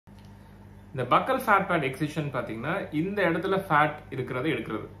இந்த பக்கல் fat bad எக்ஸிஷன் பார்த்தீங்கன்னா இந்த இடத்துல ஃபேட் இருக்கிறத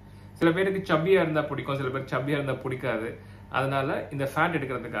எடுக்கிறது. சில பேருக்கு சப்பியாக இருந்தால் பிடிக்கும், சில பேருக்கு சப்பியாக இருந்தால் பிடிக்காது. அதனால இந்த ஃபேட்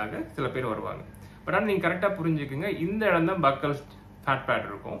எடுக்கிறதுக்காக சில பேர் வருவாங்க. பட் ஆனால் நீங்கள் கரெக்டாக புரிஞ்சுக்குங்க, இந்த இடம் தான் பக்கல் ஃபேட் பேட்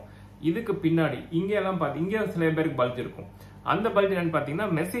இருக்கும். இதுக்கு பின்னாடி இங்கெல்லாம் இங்கே சில பேருக்கு பல்ஜ் இருக்கும். அந்த பல்ஜ் என்னன்னு பார்த்தீங்கன்னா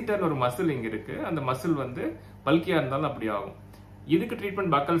மெசிட்டர்னு ஒரு மசில் இங்கே இருக்கு. அந்த மசில் வந்து பல்கியாக இருந்தாலும் அப்படி ஆகும். இதுக்கு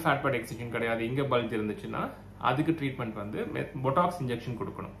ட்ரீட்மெண்ட் பக்கல் ஃபேட் பேட் எக்ஸிஷன் கிடையாது. இங்கே பல்ஜ் இருந்துச்சுன்னா அதுக்கு ட்ரீட்மெண்ட் வந்து பொட்டாக்ஸ் இன்ஜெக்ஷன்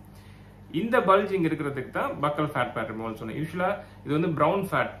கொடுக்கணும். இந்த பல்ஜ் இங்கே இருக்கிறதுக்கு தான் பக்கல் ஃபேட் பேட் ரிமூவல் சொன்னேன். யூஸ்வலாக இது வந்து ப்ரௌன்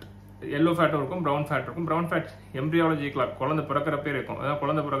ஃபேட், எல்லோ ஃபேட்டும் இருக்கும், ப்ரௌன் ஃபேட் இருக்கும். ப்ரௌன் ஃபேட் எம்ப்ரியாலஜிக்கலாக குழந்தை பிறக்கிறப்பே இருக்கும். அதாவது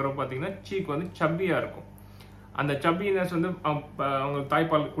குழந்தை பிறக்கிறப்ப பார்த்தீங்கன்னா சீக் வந்து சப்பியாக இருக்கும். அந்த சப்பினஸ் வந்து அவங்க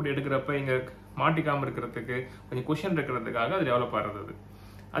தாய்ப்பால் கூட எடுக்கிறப்ப இங்கே மாட்டிக்காமல் இருக்கிறதுக்கு கொஞ்சம் குஷன் இருக்கிறதுக்காக அது டெவலப் ஆகிறது.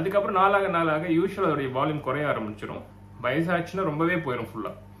 அதுக்கப்புறம் நாளாக யூஸ்வலாக அதோடைய வால்யூம் குறைய ஆரம்பிச்சிடும். வயசாச்சுன்னா ரொம்பவே போயிடும்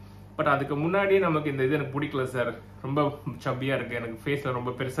ஃபுல்லாக. பட் அதுக்கு முன்னாடியே நமக்கு இந்த இது எனக்கு பிடிக்கல சார், ரொம்ப சப்பியாக இருக்குது, எனக்கு ஃபேஸில்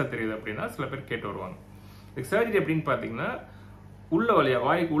ரொம்ப பெருசாக தெரியுது அப்படின்னா சில பேர் கேட்டு வருவாங்க. இதுக்கு சர்ஜரி எப்படின்னு பார்த்தீங்கன்னா உள்ள வழியாக,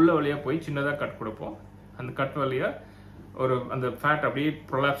 வாய்க்கு உள்ள வழியாக போய் சின்னதாக கட் கொடுப்போம். அந்த கட் வழியாக அந்த ஃபேட் அப்படியே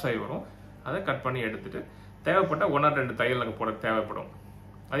ப்ரொலாப்ஸ் ஆகி வரும். அதை கட் பண்ணி எடுத்துட்டு தேவைப்பட்டால் 1 or 2 தையல் அங்கே போட தேவைப்படும்.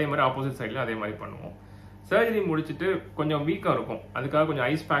 அதே மாதிரி ஆப்போசிட் சைட்லையும் அதே மாதிரி பண்ணுவோம். சர்ஜரி முடிச்சுட்டு கொஞ்சம் வீக்காக இருக்கும், அதுக்காக கொஞ்சம்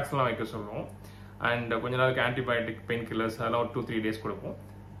ஐஸ் பேக்ஸ்லாம் வைக்க சொல்லுவோம். அண்ட் கொஞ்ச நாளுக்கு ஆன்டிபயோட்டிக், பெயின் கில்லர்ஸ் அதெல்லாம் ஒரு 2-3 days கொடுப்போம்.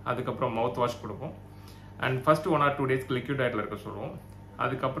 அதுக்கப்புறம் மவுத் வாஷ் கொடுப்போம். And first 1 or 2 days liquid டயட்டில் இருக்க சொல்லுவோம்.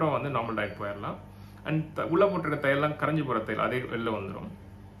 அதுக்கப்புறம் வந்து நார்மல் டயட் போயிடலாம். அண்ட் உள்ளே போட்டிருக்க தையெல்லாம் கரைஞ்சி போகிற தையல் அதே வெளில வந்துடும்.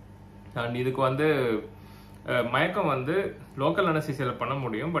 அண்ட் இதுக்கு வந்து மயக்கம் வந்து லோக்கல் அனஸ்தீசியால பண்ண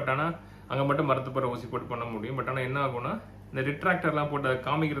முடியும். பட் ஆனால் அங்கே மட்டும் மருத்துவ ஊசி போட்டு பண்ண முடியும். பட் ஆனால் என்ன ஆகும்னா இந்த ரிட்ராக்டர்லாம் போட்டு அதை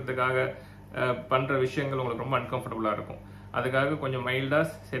காமிக்கிறதுக்காக பண்ணுற விஷயங்கள் உங்களுக்கு ரொம்ப அன்கம்ஃபர்டபுளாக இருக்கும். அதுக்காக கொஞ்சம் மைல்டாக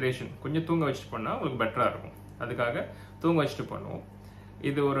செடேஷன் கொஞ்சம் தூங்க வச்சுட்டு பண்ணால் உங்களுக்கு பெட்டராக இருக்கும். அதுக்காக தூங்க வச்சுட்டு பண்ணுவோம்.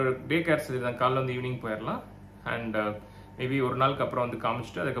 இது ஒரு டே கேர் சர்ஜரி தான். காலைல வந்து ஈவினிங் போயிடலாம். அண்ட் மேபி ஒரு நாளுக்கு அப்புறம் வந்து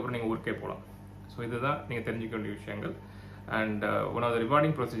காமிச்சிட்டு அதுக்கப்புறம் நீங்கள் ஊருக்கே போகலாம். ஸோ இதுதான் நீங்கள் தெரிஞ்சுக்க வேண்டிய விஷயங்கள். And one of the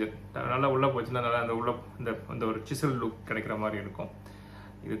rewarding procedure. நல்லா உள்ளே போச்சுன்னா நல்லா அந்த ஒரு சிசல் லுக் கிடைக்கிற மாதிரி இருக்கும்.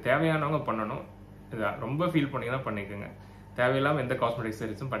 இது தேவையானவங்க பண்ணணும். இதை ரொம்ப ஃபீல் பண்ணிங்கன்னா பண்ணிக்கோங்க. தேவையில்லாமல் எந்த cosmetic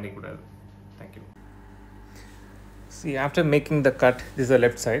சர்ஜரிஸும் பண்ணிக்கூடாது. Thank you. See, after making the cut, this is the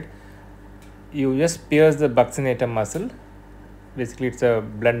left side. You just pierce the buccinator muscle. Basically, it's a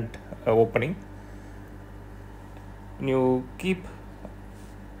blunt opening. When you keep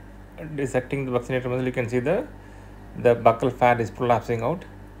dissecting the buccinator muscle, you can see the buccal fat is prolapsing out.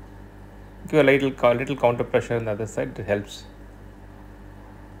 Give a little counter pressure on the other side. It helps.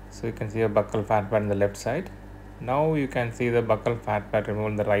 So you can see a buccal fat pad on the left side. Now you can see the buccal fat pad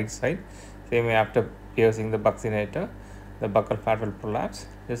removed on the right side. Same way, after piercing the buccinator, the buccal fat will prolapse.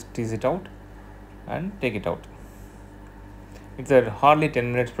 Just tease it out and take it out. It's a hardly 10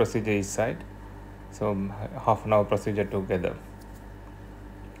 minutes procedure each side. So half an hour procedure together.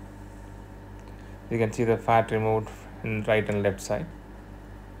 You can see the fat removed in right and left side.